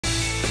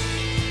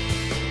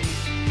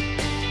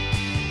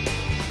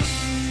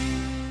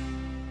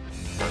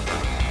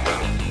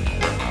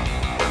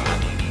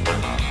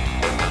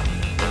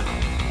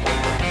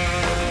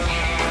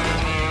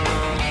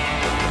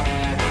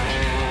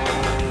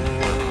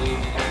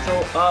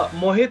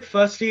Mohit,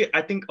 firstly,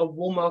 I think a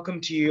warm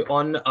welcome to you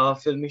on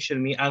Filme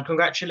Shilmy and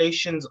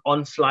congratulations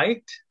on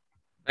Flight.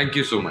 Thank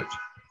you so much.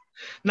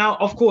 Now,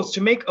 of course,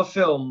 to make a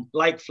film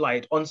like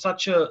Flight on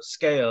such a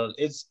scale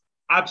is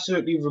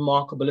absolutely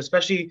remarkable,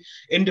 especially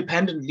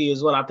independently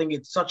as well. I think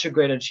it's such a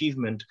great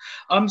achievement.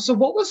 So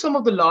what were some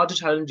of the larger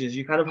challenges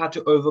you kind of had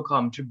to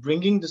overcome to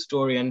bringing the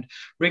story and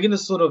bringing the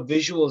sort of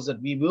visuals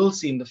that we will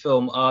see in the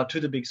film to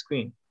the big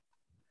screen?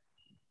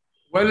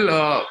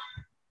 Well,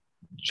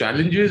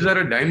 challenges are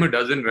a dime a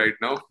dozen right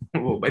now,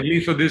 at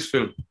least for this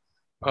film.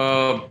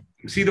 Uh,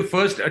 See, the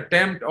first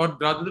attempt, or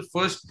rather the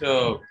first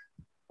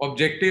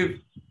objective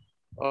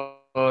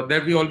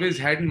that we always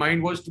had in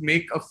mind was to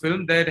make a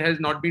film that has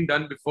not been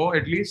done before,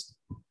 at least,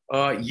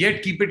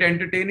 yet keep it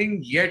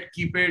entertaining, yet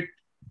keep it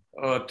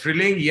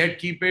thrilling, yet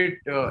keep it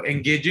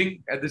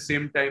engaging at the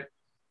same time.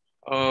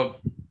 Uh,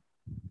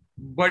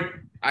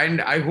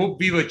 and I hope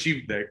we've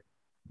achieved that.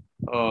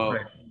 Uh,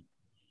 Right.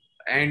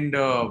 and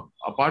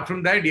apart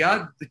from that,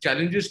 yeah, the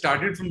challenges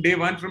started from day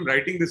one, from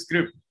writing the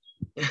script.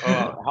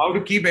 How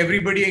to keep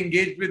everybody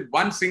engaged with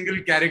one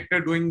single character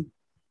doing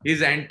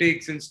his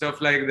antics and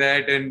stuff like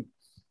that, and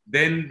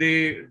then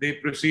they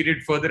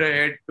proceeded further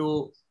ahead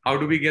to how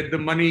do we get the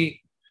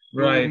money to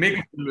Right. make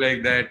a film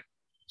like that.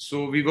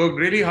 So we worked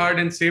really hard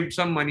and saved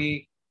some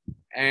money,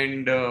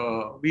 and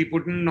we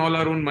put in all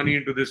our own money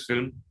into this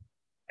film.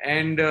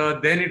 And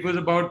then it was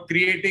about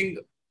creating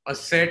a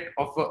set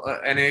of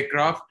an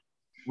aircraft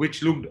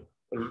which looked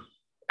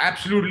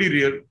absolutely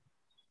real.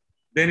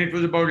 Then it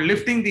was about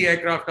lifting the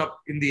aircraft up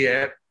in the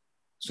air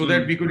so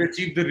that we could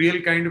achieve the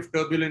real kind of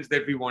turbulence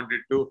that we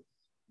wanted to.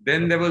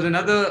 Then there was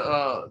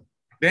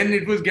then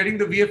it was getting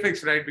the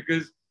VFX right,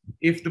 because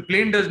if the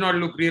plane does not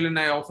look real, and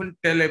I often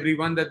tell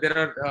everyone that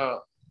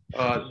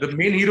the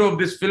main hero of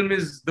this film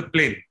is the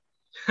plane.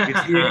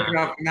 It's the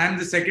aircraft, and I'm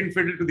the second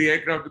fiddle to the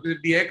aircraft, because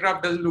if the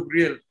aircraft doesn't look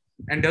real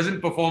and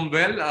doesn't perform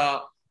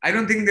well, I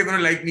don't think they're going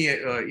to like me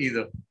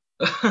either.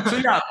 So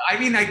yeah, I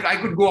mean, I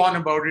could go on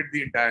about it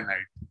the entire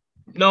night.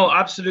 No,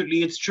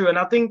 absolutely, it's true, and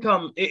I think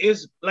it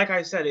is, like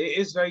I said, it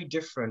is very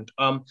different.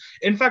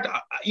 In fact,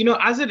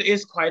 as it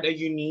is quite a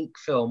unique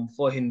film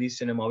for Hindi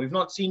cinema, we've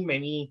not seen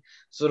many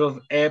sort of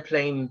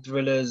airplane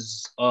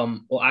thrillers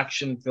or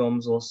action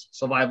films or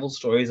survival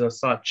stories as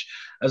such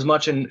as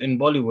much in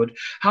Bollywood.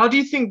 How do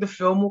you think the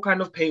film will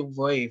kind of pave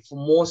way for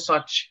more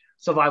such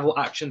survival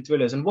action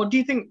thrillers, and what do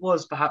you think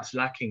was perhaps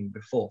lacking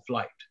before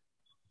Flight?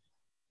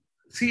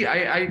 See,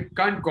 I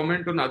can't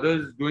comment on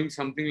others doing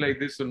something like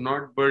this or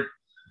not, but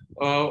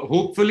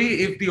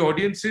hopefully, if the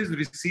audiences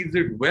receives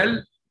it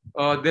well,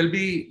 there'll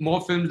be more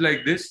films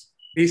like this.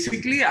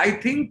 Basically, I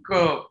think,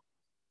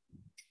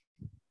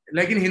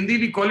 like in Hindi,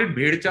 we call it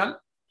bhed chal.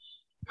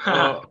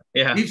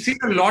 Yeah. We've seen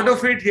a lot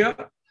of it here.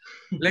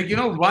 Like,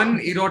 one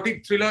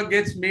erotic thriller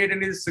gets made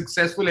and is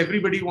successful.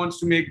 Everybody wants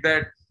to make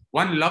that.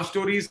 One love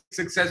story is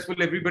successful.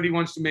 Everybody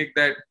wants to make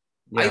that.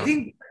 I Yeah.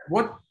 think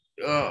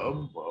uh,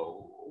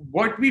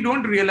 what we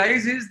don't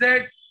realize is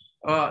that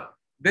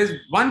there's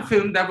one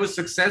film that was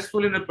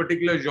successful in a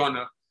particular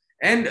genre,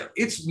 and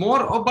it's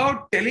more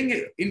about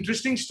telling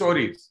interesting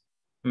stories.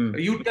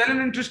 You tell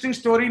an interesting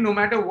story, no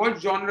matter what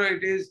genre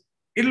it is,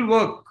 it'll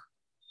work,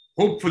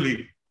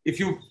 hopefully, if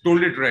you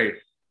told it right.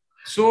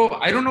 So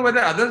I don't know whether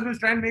others will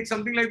try and make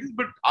something like this,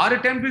 but our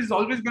attempt is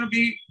always going to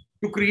be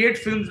to create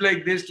films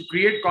like this, to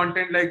create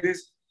content like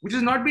this, which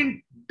has not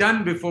been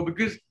done before,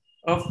 because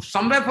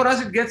somewhere for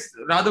us it gets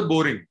rather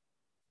boring.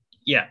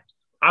 Yeah,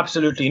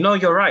 absolutely. No,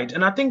 you're right.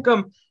 And I think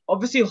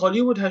obviously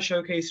Hollywood has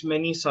showcased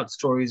many such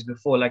stories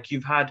before. Like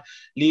you've had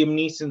Liam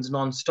Neeson's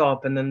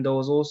Non-Stop, and then there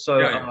was also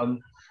Yeah,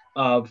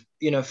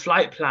 yeah.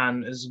 Flight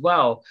Plan as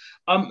well.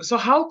 So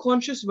how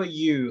conscious were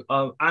you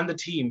and the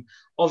team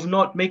of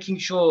not making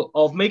sure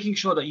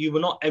that you were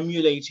not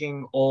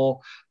emulating or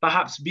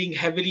perhaps being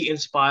heavily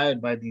inspired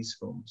by these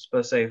films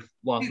per se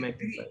whilst The,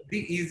 making the, them?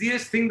 the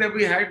easiest thing that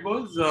we had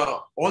was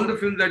all the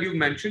films that you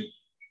mentioned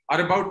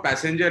are about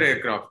passenger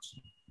aircrafts.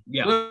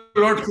 Yeah.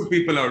 There are lots of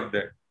people out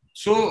there.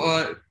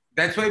 So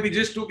that's why we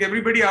just took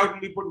everybody out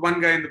and we put one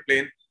guy in the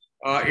plane.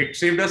 It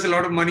saved us a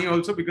lot of money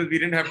also, because we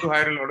didn't have to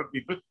hire a lot of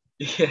people.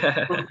 So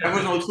Yeah. that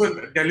was also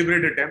a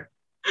deliberate attempt.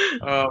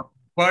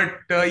 But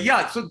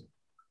yeah, so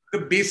the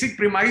basic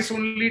premise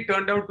only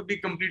turned out to be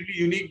completely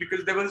unique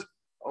because there was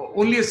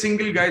only a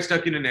single guy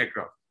stuck in an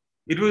aircraft.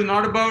 It was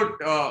not about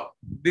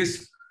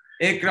this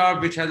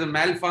aircraft which has a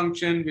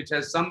malfunction, which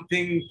has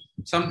something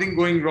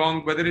going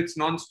wrong, whether it's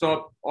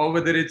non-stop or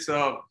whether it's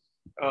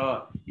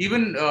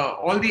even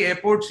all the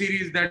airport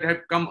series that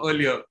had come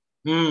earlier,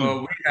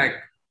 Mm. way back.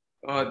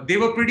 They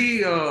were pretty.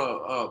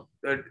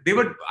 They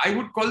were. I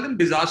would call them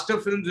disaster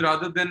films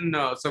rather than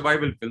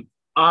survival films.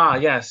 Ah,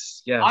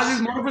 yes, Ours is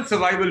yes. more of a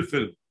survival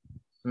film.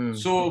 Mm.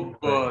 So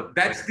Right.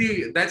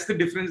 that's the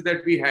difference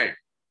that we had.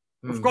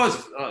 Of Mm. course,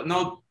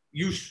 now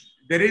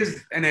there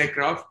is an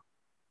aircraft.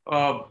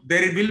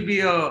 There will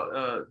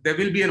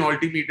be an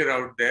altimeter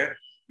out there.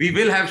 We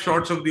will have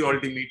shots of the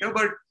altimeter,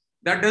 but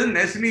that doesn't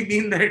necessarily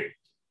mean that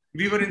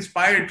we were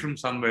inspired from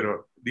somewhere or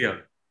the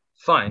other.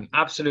 Fine,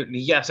 absolutely.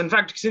 Yes. In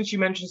fact, since you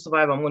mentioned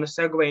Survivor, I'm going to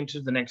segue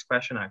into the next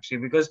question, actually,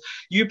 because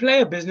you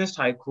play a business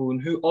tycoon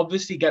who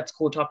obviously gets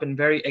caught up in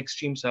very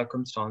extreme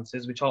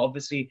circumstances, which are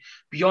obviously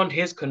beyond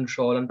his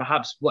control and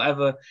perhaps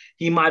whatever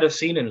he might have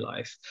seen in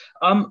life.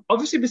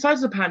 Obviously,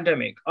 besides the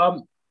pandemic,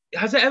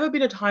 has there ever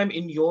been a time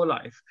in your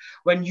life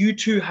when you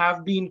two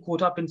have been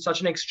caught up in such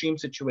an extreme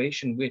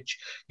situation which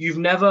you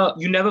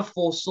never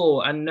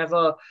foresaw and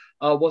never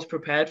was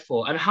prepared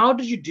for? And how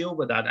did you deal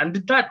with that? And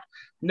did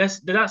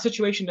that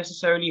situation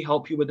necessarily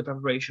help you with the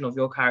preparation of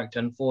your character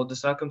and for the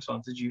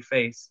circumstances you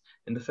face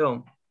in the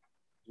film?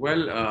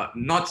 Well,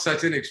 not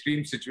such an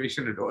extreme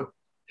situation at all.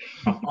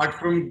 Apart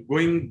from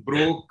going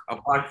broke,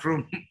 apart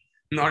from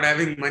not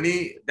having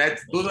money,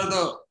 those are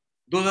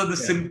the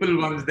Yeah. simple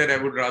ones that I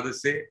would rather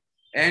say.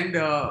 And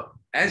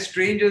as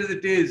strange as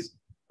it is,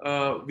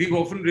 we've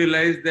often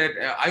realized that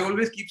I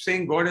always keep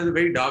saying God has a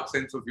very dark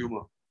sense of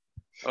humor.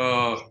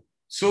 Uh,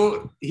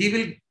 so he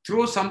will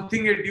throw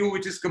something at you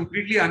which is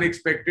completely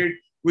unexpected,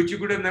 which you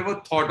could have never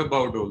thought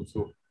about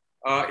also.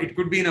 It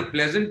could be in a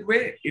pleasant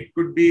way, it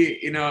could be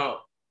in a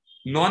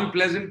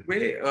non-pleasant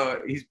way.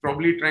 He's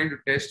probably trying to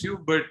test you,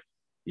 but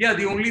yeah,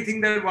 the only thing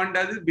that one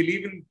does is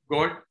believe in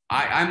God.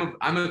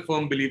 I'm a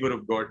firm believer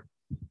of God,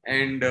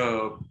 and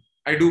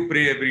I do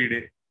pray every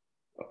day.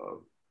 Uh,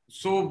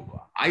 so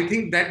I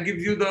think that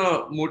gives you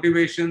the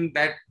motivation,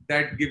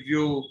 that gives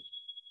you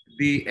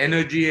the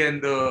energy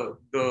and the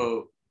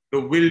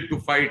will to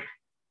fight.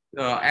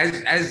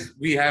 As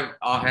we have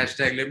our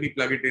hashtag, let me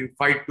plug it in: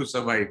 fight to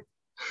survive.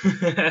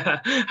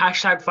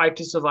 Hashtag fight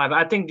to survive.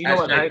 I think you know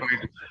what Hashtag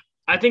fight.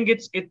 I think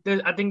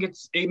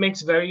it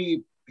makes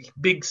very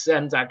big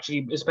sense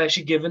actually,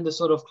 especially given the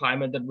sort of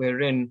climate that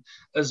we're in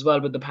as well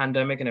with the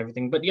pandemic and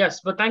everything. But yes,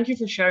 but thank you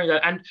for sharing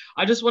that. And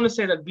I just want to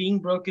say that being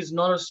broke is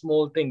not a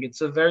small thing.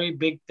 It's a very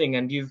big thing,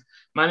 and you've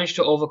managed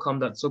to overcome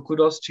that. So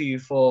kudos to you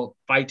for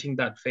fighting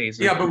that phase.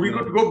 Yeah, but we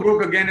could go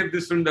broke again if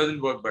this film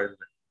doesn't work, by the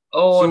way.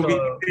 Oh So we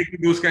no. keep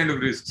taking those kind of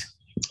risks.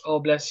 Oh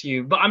bless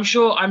you. But I'm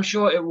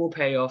sure it will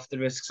pay off the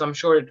risks. I'm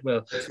sure it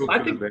will. Let's hope I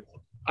for the think best.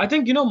 I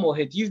think,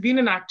 Mohit, you've been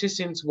an actor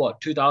since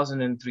what,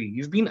 2003.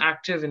 You've been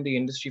active in the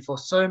industry for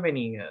so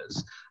many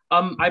years.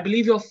 I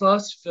believe your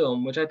first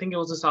film, which I think it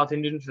was a South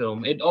Indian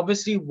film, it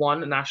obviously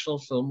won a National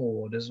Film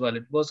Award as well.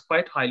 It was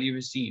quite highly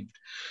received.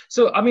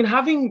 So, I mean,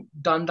 having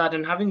done that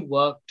and having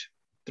worked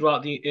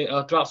throughout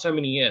so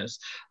many years,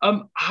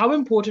 how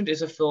important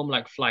is a film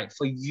like Flight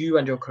for you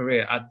and your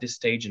career at this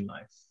stage in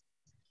life?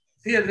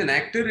 See, as an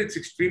actor, it's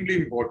extremely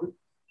important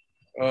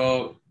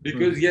Mm,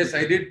 because yes,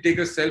 I did take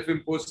a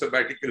self-imposed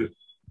sabbatical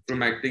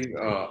from acting.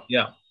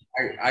 yeah.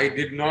 I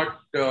did not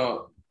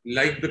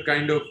like the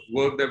kind of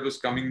work that was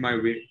coming my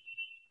way.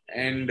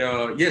 And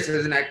yes,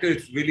 as an actor,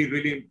 it's really,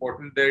 really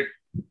important that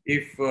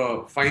if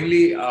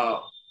finally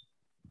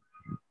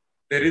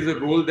there is a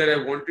role that I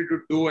wanted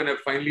to do and I've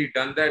finally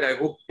done that, I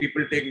hope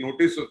people take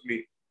notice of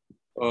me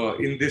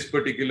in this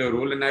particular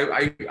role. And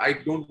I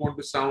don't want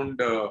to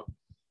sound uh,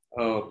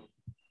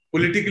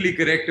 politically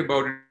correct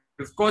about it.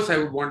 Of course, I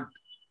would want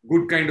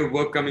good kind of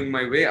work coming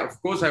my way.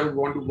 Of course, I would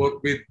want to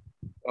work with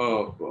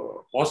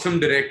awesome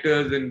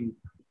directors. And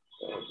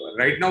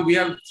right now, we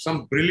have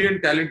some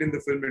brilliant talent in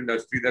the film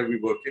industry that we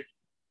work in.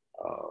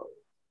 Uh,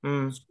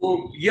 Mm.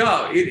 so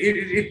yeah,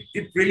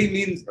 it really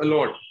means a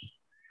lot.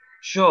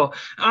 Sure.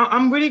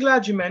 I'm really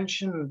glad you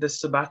mentioned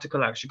this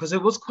sabbatical actually, because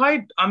it was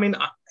quite, I mean,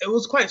 it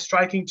was quite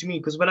striking to me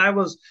because when I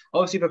was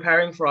obviously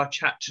preparing for our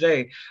chat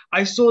today,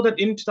 I saw that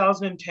in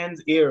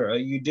 2010's era,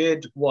 you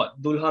did what,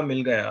 Dulha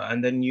Mil Gaya,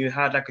 and then you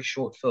had like a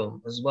short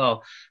film as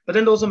well. But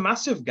then there was a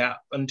massive gap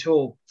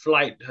until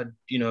Flight had,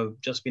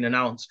 just been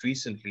announced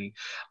recently.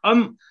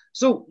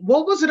 So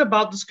what was it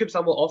about the scripts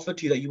that were offered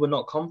to you that you were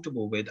not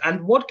comfortable with?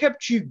 And what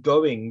kept you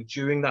going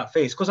during that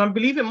phase? Because I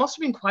believe it must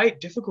have been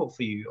quite difficult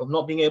for you of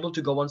not being able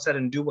to go on set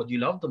and do what you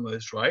love the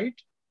most, right?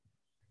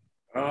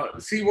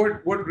 See,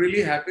 what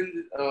really happens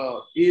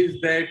is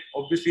that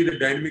obviously the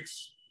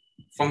dynamics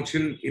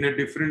function in a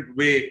different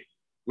way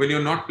when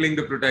you're not playing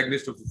the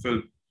protagonist of the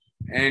film.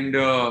 And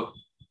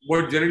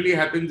what generally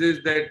happens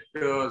is that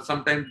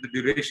sometimes the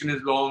duration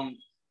is long,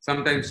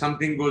 sometimes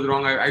something goes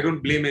wrong. I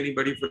don't blame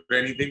anybody for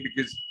anything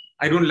because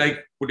I don't like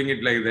putting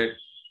it like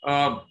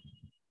that.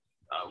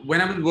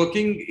 When I was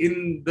working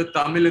in the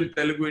Tamil and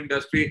Telugu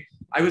industry,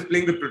 I was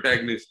playing the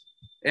protagonist.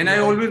 And I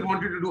Right. always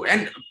wanted to do,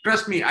 and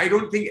trust me, I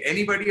don't think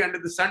anybody under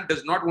the sun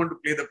does not want to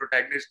play the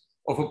protagonist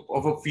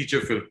of a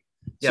feature film.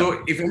 So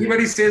Yeah. if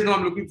anybody says, no,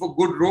 I'm looking for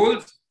good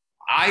roles,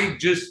 I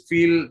just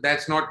feel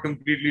that's not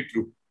completely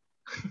true.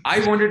 I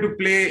wanted to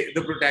play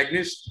the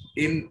protagonist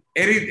in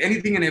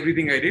anything and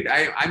everything I did.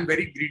 I'm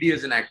very greedy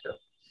as an actor.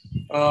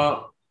 Uh,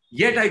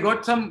 Yet I got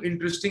some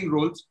interesting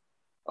roles.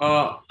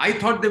 I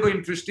thought they were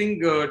interesting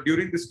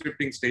during the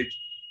scripting stage.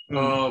 Mm.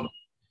 Uh,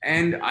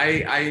 and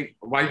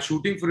while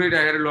shooting for it,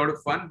 I had a lot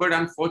of fun. But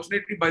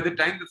unfortunately, by the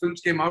time the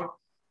films came out,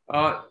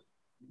 uh,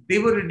 they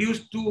were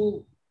reduced to,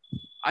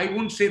 I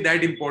won't say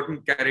that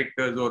important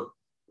characters or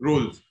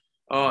roles.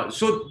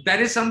 So that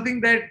is something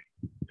that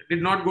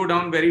did not go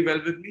down very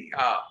well with me.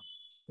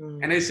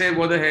 And I said,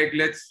 what the heck,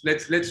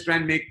 let's try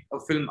and make a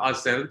film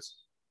ourselves.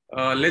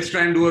 Let's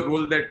try and do a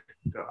role that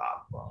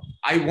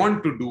I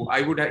want to do.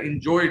 I would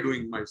enjoy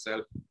doing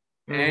myself.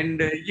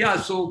 And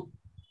yeah, so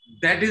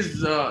that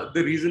is the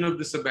reason of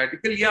the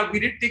sabbatical. Yeah, we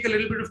did take a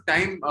little bit of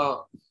time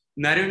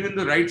narrowing in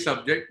the right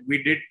subject.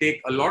 We did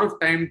take a lot of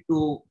time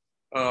to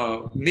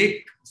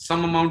make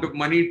some amount of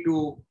money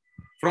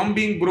from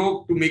being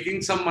broke to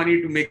making some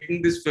money to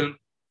making this film.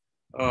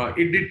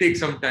 It did take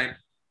some time.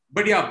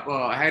 But yeah,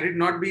 had it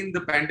not been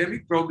the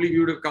pandemic, probably we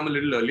would have come a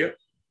little earlier.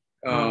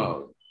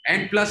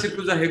 And plus, it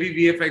was a heavy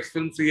VFX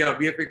film. So yeah,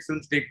 VFX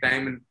films take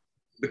time, and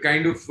the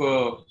kind of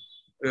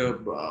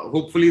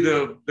hopefully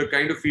the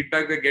kind of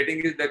feedback we're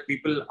getting is that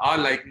people are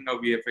liking our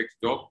VFX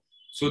job.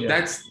 So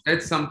that's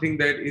something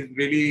that is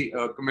really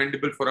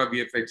commendable for our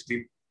VFX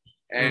team.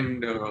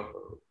 And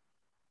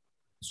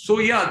so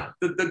yeah,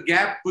 the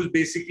gap was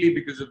basically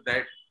because of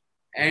that.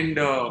 And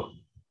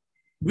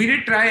we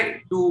did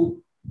try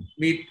to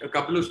meet a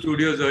couple of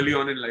studios early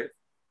on in life.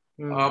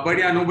 But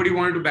yeah, nobody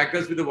wanted to back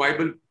us with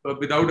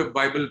without a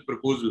viable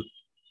proposal,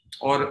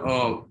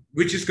 or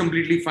which is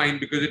completely fine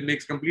because it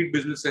makes complete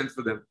business sense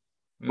for them.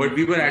 But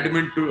we were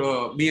adamant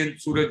me and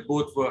Suraj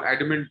both were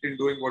adamant in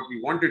doing what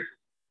we wanted.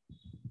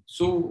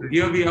 So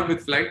here we are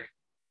with Flight.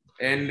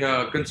 And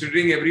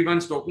considering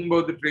everyone's talking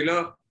about the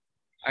trailer,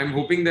 I'm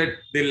hoping that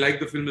they like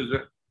the film as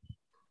well.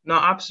 No,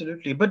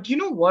 absolutely. But you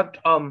know what,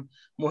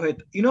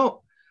 Mohit,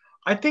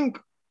 I think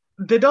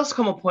there does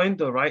come a point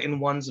though, right, in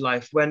one's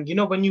life when,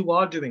 when you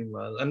are doing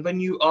well and when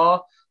you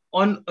are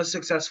on a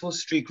successful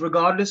streak,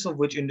 regardless of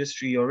which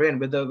industry you're in,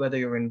 whether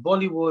you're in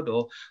Bollywood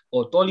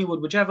or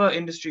Tollywood, whichever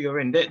industry you're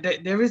in,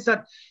 there is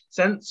that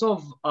sense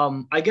of,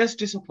 I guess,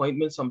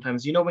 disappointment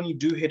sometimes, when you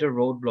do hit a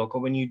roadblock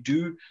or when you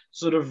do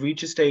sort of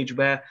reach a stage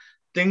where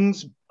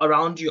things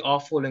around you are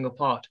falling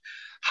apart.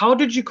 How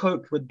did you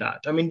cope with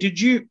that? I mean,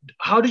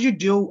 how do you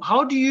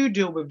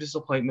deal with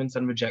disappointments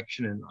and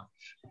rejection in life?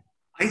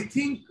 I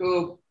think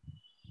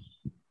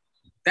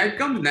that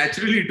comes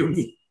naturally to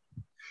me.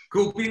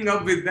 Coping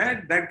up with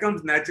that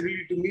comes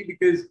naturally to me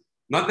because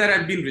not that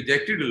I've been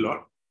rejected a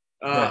lot.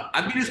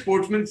 I've been a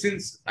sportsman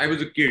since I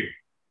was a kid.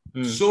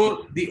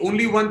 So the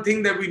only one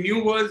thing that we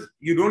knew was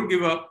you don't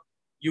give up,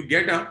 you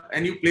get up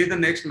and you play the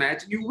next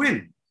match and you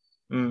win.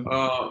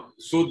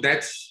 So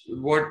that's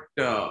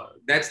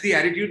the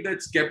attitude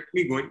that's kept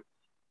me going.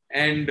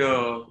 And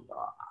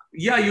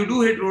yeah, you do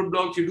hit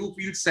roadblocks, you do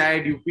feel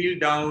sad, you feel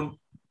down.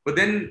 But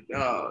then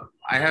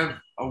I have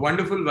a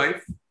wonderful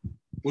wife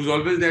who's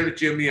always there to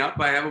cheer me up.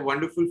 I have a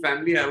wonderful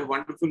family. I have a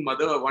wonderful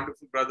mother, a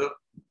wonderful brother.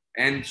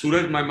 And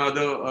Suraj, my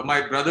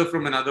brother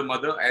from another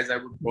mother, as I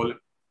would call him.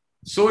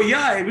 So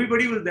yeah,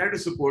 everybody was there to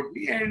support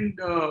me. And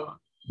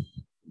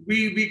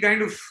we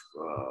kind of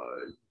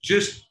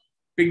just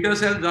picked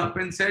ourselves up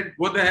and said,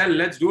 what the hell,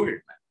 let's do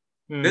it,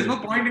 man. There's no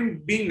point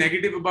in being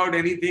negative about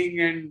anything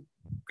and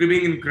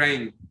cribbing and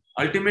crying.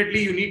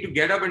 Ultimately, you need to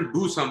get up and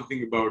do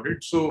something about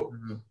it. So,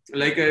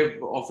 like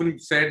I've often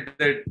said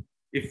that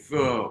if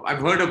I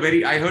heard a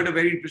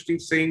very interesting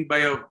saying by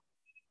a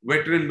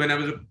veteran when I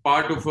was a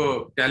part of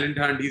a talent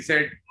hunt. He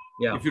said,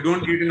 if you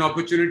don't get an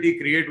opportunity,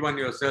 create one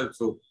yourself.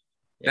 So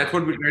that's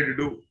what we try to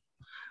do.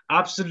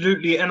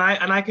 Absolutely. And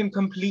I can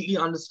completely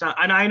understand.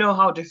 And I know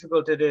how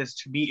difficult it is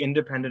to be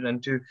independent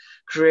and to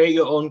create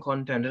your own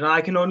content. And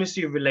I can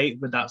honestly relate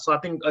with that. So I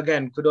think,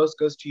 again, kudos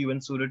goes to you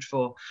and Suraj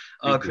for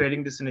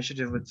creating this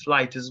initiative with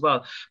Flight as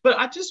well. But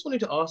I just wanted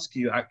to ask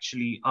you,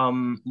 actually,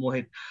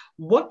 Mohit,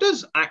 what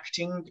does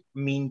acting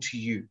mean to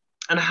you?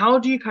 And how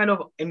do you kind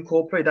of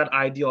incorporate that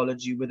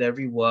ideology with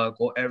every work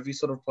or every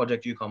sort of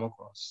project you come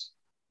across?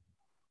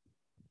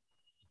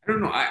 I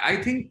don't know. I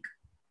think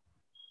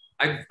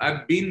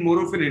I've been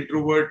more of an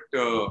introvert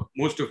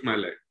most of my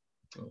life.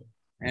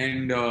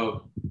 And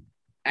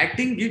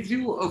acting gives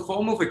you a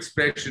form of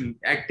expression.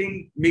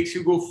 Acting makes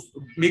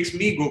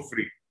me go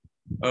free.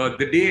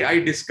 The day I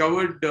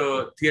discovered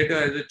theatre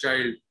as a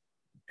child,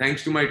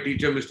 thanks to my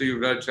teacher, Mr.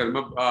 Yuvraj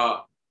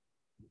Sharma,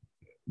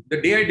 the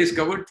day I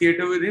discovered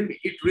theatre with him,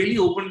 it really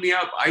opened me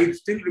up. I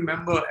still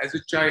remember as a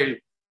child,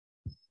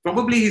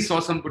 probably he saw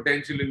some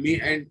potential in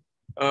me, and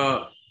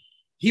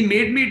he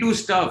made me do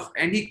stuff,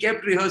 and he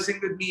kept rehearsing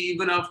with me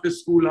even after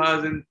school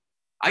hours. And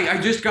I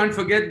just can't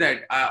forget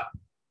that.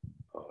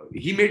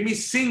 He made me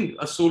sing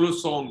a solo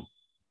song,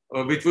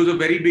 which was a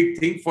very big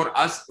thing for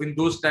us in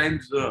those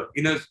times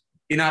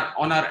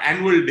on our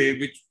annual day,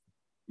 which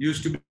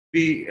used to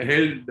be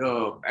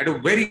held at a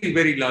very,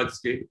 very large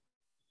scale.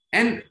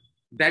 And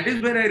that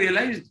is where I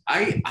realized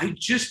I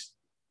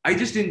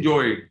just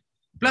enjoy it.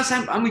 Plus,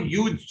 I'm a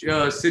huge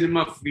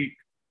cinema freak.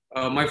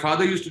 My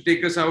father used to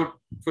take us out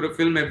for a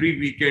film every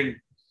weekend.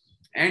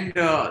 And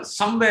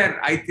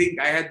somewhere, I think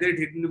I had that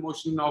hidden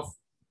emotion of,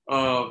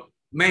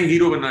 main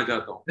hero banna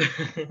chahta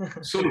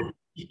hu. So,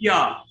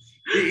 yeah,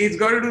 it's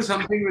got to do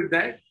something with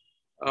that.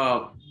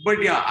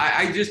 But yeah,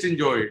 I just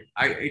enjoy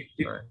it.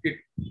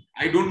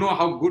 I don't know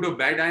how good or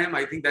bad I am.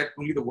 I think that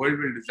only the world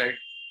will decide.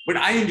 But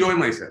I enjoy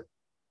myself.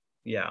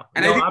 Yeah.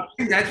 And I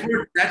think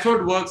that's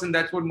what works, and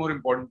that's what more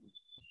important.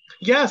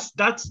 Yes,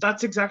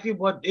 that's exactly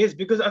what it is,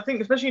 because I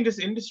think especially in this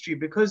industry,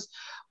 because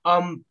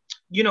um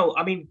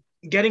I mean,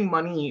 getting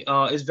money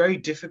is very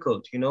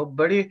difficult,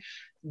 बड़े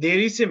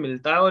देरी से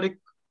मिलता है, और एक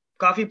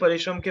काफी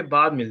परिश्रम के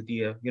बाद मिलती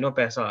है,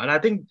 पैसा. And I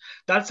think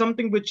that's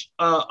something which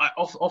I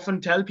often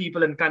tell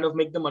people and kind of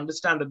make them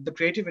understand that the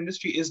creative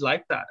industry is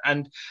like that.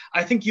 And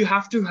I think you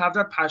have to have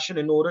that passion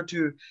in order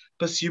to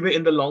pursue it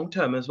in the long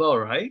term as well,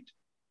 right?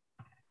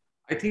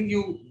 I think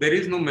there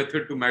is no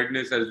method to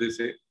madness, as they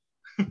say.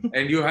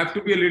 And you have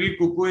to be a little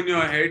cuckoo in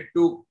your head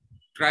to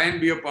try and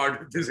be a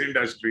part of this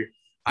industry.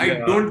 I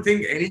Yeah, don't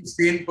think any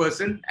sane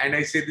person, and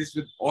I say this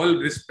with all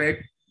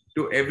respect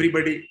to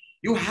everybody,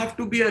 you have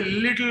to be a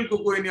little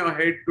cuckoo in your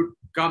head to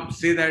come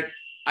say that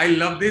I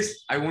love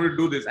this, I want to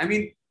do this. I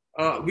mean,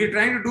 we're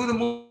trying to do the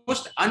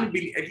most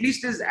unbelievable, at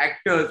least as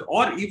actors,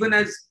 or even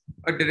as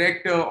a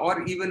director,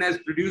 or even as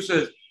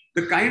producers,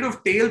 the kind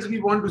of tales we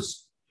want to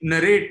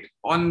narrate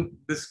on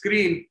the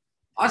screen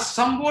are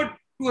somewhat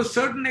to a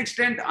certain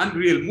extent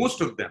unreal,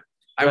 most of them.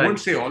 I right. won't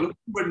say all of them,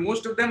 but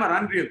most of them are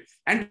unreal.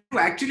 And to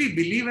actually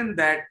believe in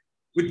that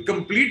with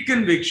complete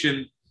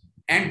conviction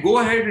and go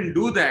ahead and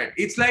do that,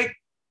 it's like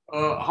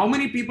how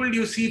many people do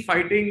you see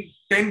fighting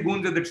 10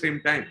 goons at the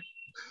same time?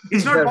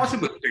 It's not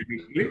possible,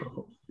 technically.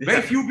 Very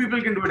Yeah. few people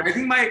can do it. I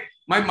think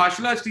my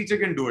martial arts teacher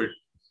can do it.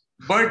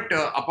 But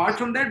apart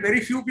from that,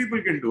 very few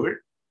people can do it.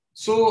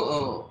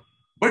 So,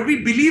 but we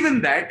believe in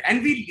that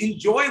and we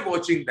enjoy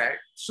watching that.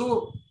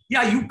 So,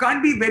 yeah, you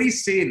can't be very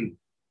sane.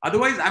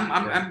 Otherwise,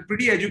 Yeah. I'm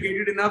pretty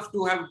educated enough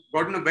to have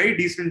gotten a very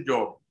decent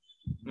job.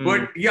 Mm.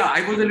 But yeah,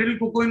 I was a little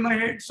cuckoo in my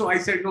head. So I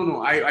said,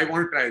 no, I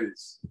want to try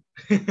this.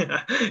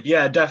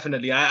 Yeah,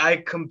 definitely.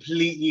 I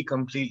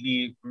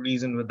completely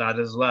reason with that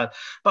as well.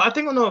 But I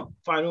think on a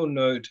final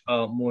note,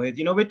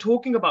 Mohit, we're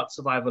talking about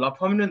survival. Our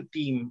prominent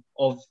theme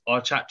of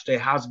our chat today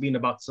has been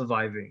about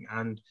surviving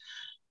and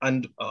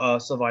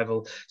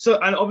survival. So,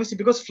 and obviously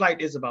because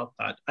Flight is about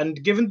that,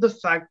 and given the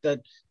fact that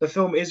the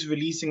film is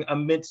releasing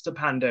amidst a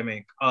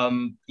pandemic,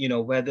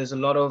 where there's a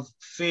lot of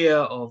fear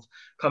of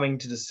coming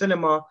to the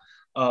cinema,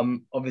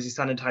 obviously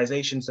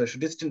sanitization, social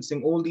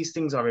distancing, all these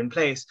things are in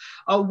place.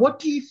 What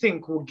do you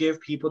think will give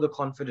people the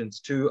confidence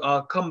to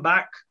come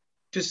back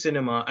to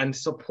cinema and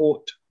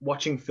support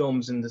watching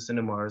films in the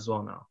cinema as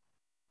well now?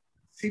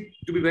 See,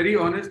 to be very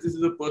honest, this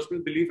is a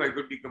personal belief. I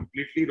could be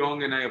completely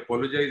wrong, and I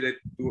apologize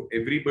to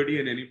everybody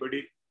and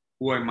anybody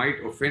who I might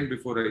offend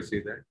before I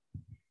say that.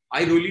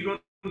 I really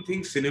don't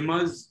think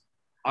cinemas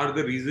are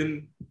the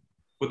reason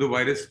for the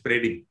virus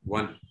spreading.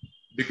 One,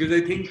 because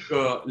I think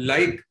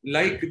like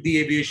the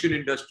aviation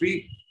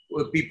industry,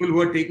 people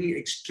who are taking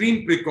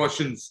extreme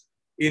precautions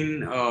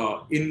in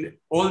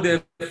all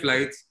their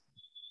flights,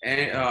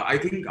 and I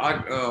think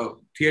our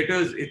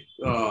theaters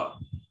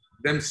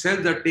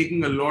themselves are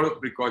taking a lot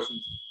of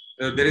precautions.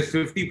 There is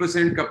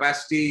 50%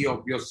 capacity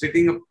of you're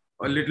sitting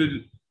a little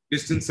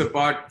distance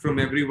apart from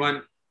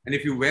everyone. And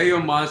if you wear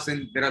your mask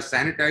and there are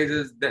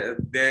sanitizers there,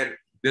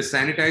 they're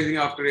sanitizing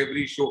after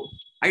every show.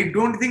 I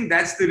don't think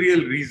that's the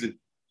real reason.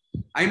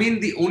 I mean,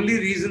 the only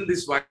reason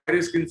this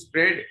virus can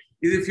spread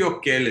is if you're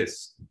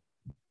careless.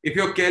 If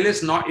you're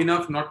careless not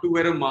enough not to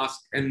wear a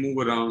mask and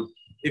move around,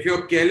 if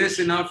you're careless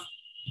enough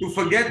to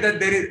forget that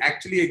there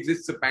actually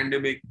exists a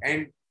pandemic.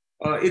 And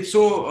it's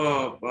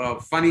so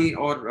funny,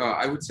 or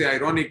I would say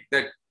ironic,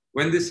 that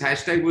when this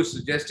hashtag was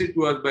suggested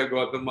to us by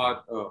Gautam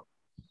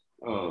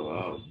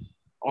uh,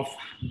 of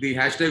the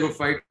hashtag of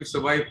Fight to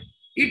Survive,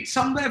 it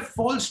somewhere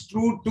falls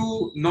true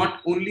to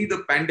not only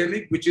the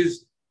pandemic, which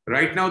is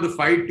right now the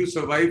fight to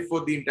survive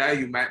for the entire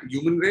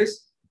human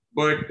race,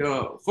 but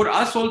for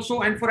us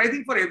also, and I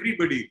think for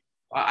everybody.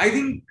 I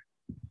think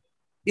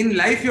in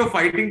life you're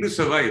fighting to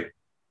survive.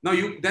 Now,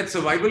 that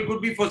survival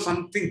could be for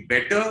something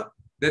better.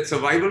 That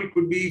survival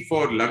could be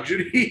for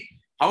luxury.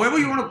 However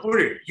you want to put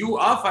it, you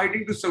are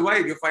fighting to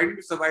survive. You're fighting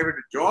to survive at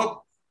a job.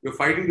 You're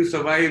fighting to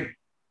survive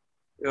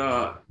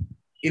uh,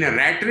 in a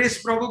rat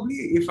race, probably,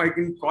 if I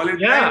can call it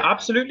Yeah, that.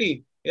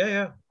 absolutely.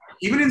 Yeah.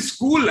 Even in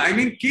school, I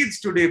mean, kids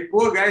today,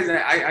 poor guys.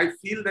 I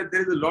feel that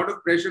there is a lot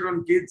of pressure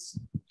on kids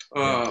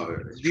Yeah,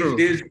 it's these true.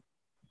 days.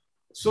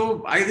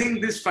 So I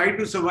think this fight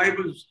to survive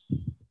is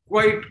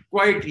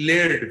quite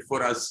layered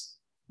for us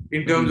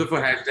in terms Mhm. of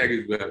a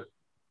hashtag as well.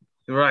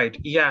 Right.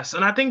 Yes.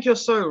 And I think you're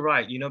so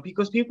right,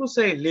 because people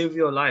say live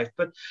your life,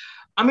 but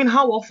I mean,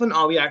 how often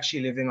are we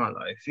actually living our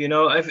life?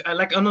 If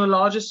like on a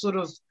larger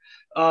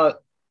uh,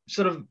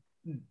 sort of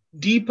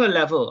deeper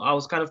level, I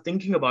was kind of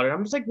thinking about it.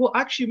 I'm just like, well,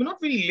 actually, we're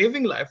not really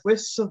living life. We're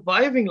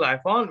surviving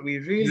life, aren't we?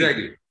 Really?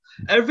 Exactly.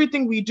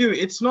 Everything we do,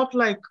 it's not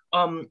like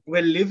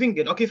we're living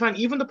it. Okay, fine.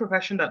 Even the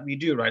profession that we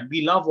do, right?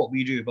 We love what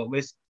we do, but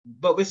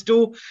we're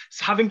still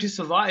having to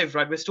survive,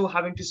 right? We're still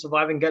having to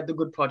survive and get the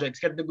good projects,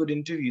 get the good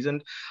interviews,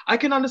 and I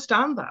can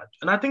understand that.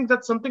 And I think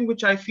that's something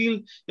which I feel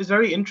is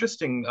very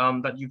interesting,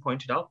 that you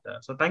pointed out there.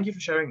 So thank you for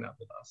sharing that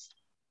with us.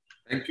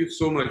 Thank you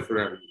so much for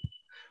having me.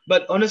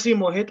 But honestly,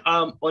 Mohit,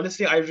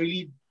 honestly, I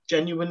really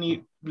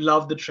genuinely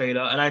love the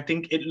trailer, and I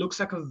think it looks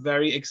like a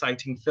very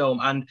exciting film.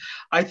 And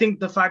I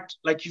think the fact,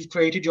 like, you've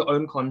created your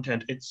own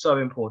content, it's so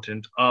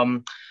important.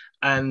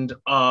 and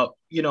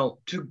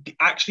to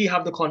actually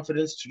have the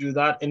confidence to do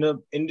that in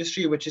an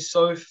industry which is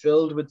so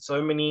filled with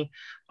so many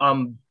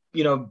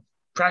you know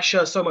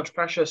pressure, so much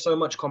pressure, so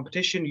much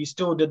competition, you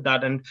still did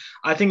that. And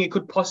I think it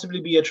could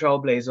possibly be a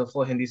trailblazer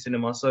for Hindi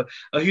cinema. So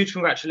a huge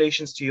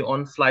congratulations to you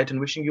on Flight, and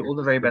wishing you all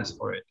the very best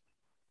for it.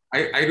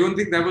 I don't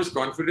think that was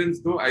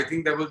confidence though. I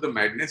think that was the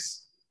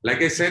madness.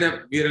 Like I said,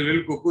 we're a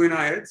little cuckoo in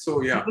our heads.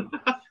 So yeah,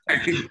 I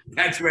think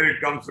that's where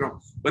it comes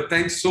from. But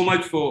thanks so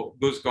much for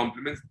those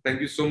compliments. Thank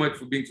you so much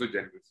for being so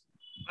generous.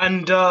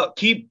 And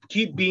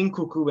keep being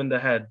cuckoo in the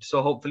head.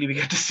 So hopefully we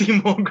get to see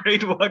more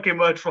great work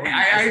emerge from you.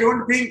 I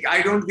don't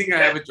think I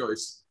have a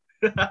choice.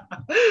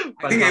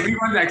 I think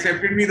everyone's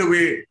accepted me the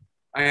way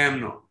I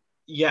am now.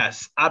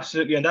 Yes,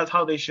 absolutely. And that's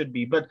how they should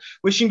be. But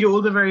wishing you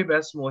all the very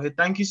best, Mohit.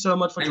 Thank you so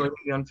much for joining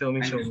me on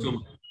Filme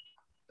Shilmy.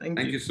 Thank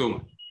you so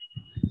much.